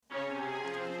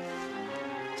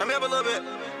Turn me up a little bit.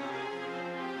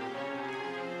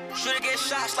 Shooter get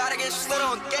shot, slider get slid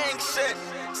on gang shit.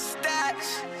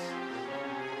 Staxz.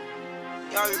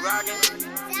 Y'all be rockin'.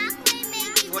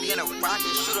 40 in a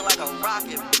rocket, shooter like a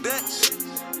rocket, bitch.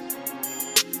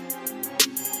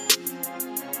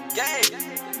 Gang.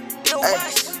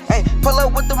 Hey, pull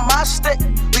up with the Mop Stick,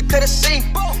 we could've seen.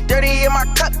 Dirty in my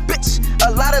cup, bitch, a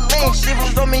lot of lean. She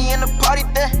was on me in the party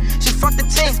then, she fucked the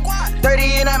team.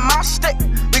 Dirty in that Mop Stick,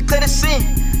 we could've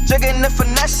seen. Jigging and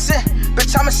finessing,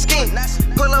 bitch, I'm a scheme.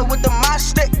 Pull up with the Mop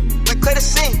Stick, we could've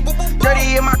seen.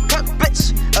 Dirty in my cup,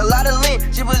 bitch, a lot of lean.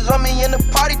 She was on me in the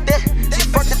party then, she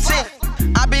fucked the team.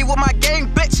 I be with my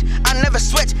gang, bitch, I never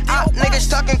switch. Out niggas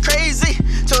talking crazy,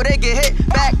 till they get hit.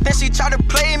 Back then she tried to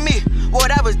play me, well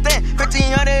that was then.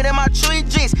 1500 in my Chewy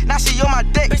jeans, now she on my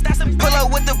dick. Pull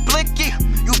up with the blicky,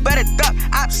 you better duck.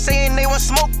 Ops saying they want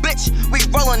smoke, bitch, we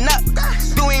rollin' up.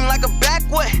 Doing like a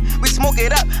backwood, we smoke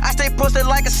it up. I stay posted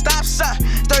like a stop sign,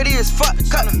 dirty as fuck.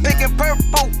 Cut pink and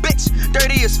purple, bitch,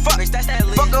 dirty as fuck.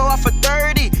 Fuck her off for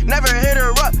 30, never hit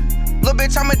her up. Little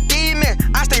bitch, I'm a demon,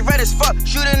 I stay red as fuck.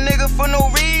 Shoot a nigga for no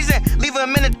reason, leave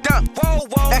him in the dump.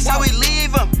 That's how we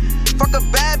leave him. Fuck a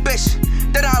bad bitch,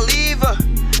 then I leave her.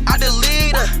 I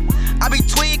delete her, I be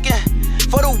tweaking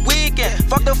for the weekend.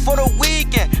 Fuck her for the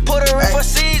weekend, put her in for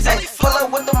season. Pull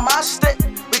up with the Mop Stick,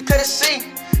 we could've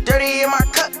seen. Dirty in my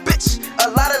cup, bitch, a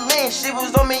lot of lean. She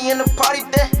was on me in the party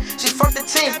then, she fucked the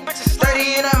team.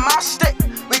 Dirty in that Mop Stick,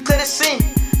 we could've seen.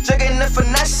 Jigging and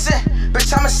finessing,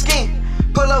 bitch, I'm a scheme.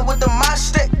 Pull up with the Mop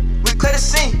Stick, we could've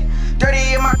seen.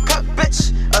 Dirty in my cup,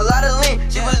 bitch, a lot of lean.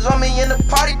 She was on me in the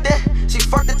party then, she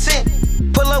fucked the team.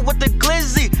 Pull up with the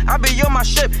glizzy, I be on my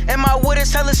ship, and my wood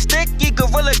is hella sticky.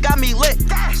 Gorilla got me lit.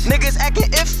 Niggas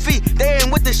acting iffy, they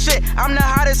ain't with the shit. I'm the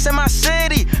hottest in my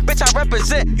city, bitch, I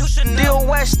represent. Deal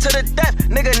West to the death,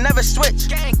 nigga never switch.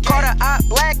 Call the op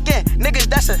blackin', niggas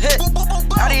that's a hit.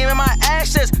 Out here in my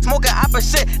ashes, smoking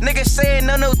opposite. Niggas saying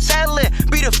no telling,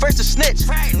 be the first to snitch.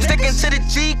 Sticking to the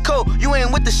G code, you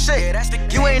ain't with the shit.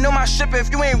 You ain't on my ship if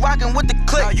you ain't rockin' with the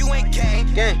click. No, you ain't gang.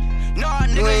 No,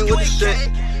 nigga, You ain't with the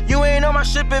shit. You ain't on my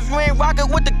ship if you ain't rockin'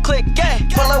 with the click. Gang.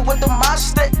 Pull up with the Mop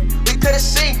Stick, we could've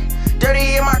seen.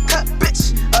 Dirty in my cup,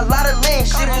 bitch, a lot of lean.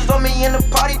 She was on me in the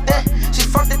party then, she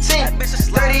fucked the team.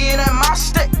 Dirty in that Mop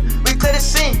Stick, we could've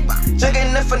seen.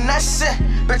 Jigging and finessing,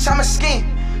 bitch, I'm a scheme.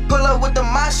 Pull up with the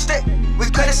Mop Stick, we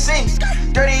could've seen.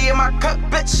 Dirty in my cup,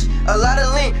 bitch, a lot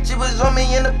of lean. She was on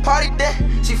me in the party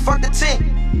then, she fucked the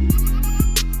team.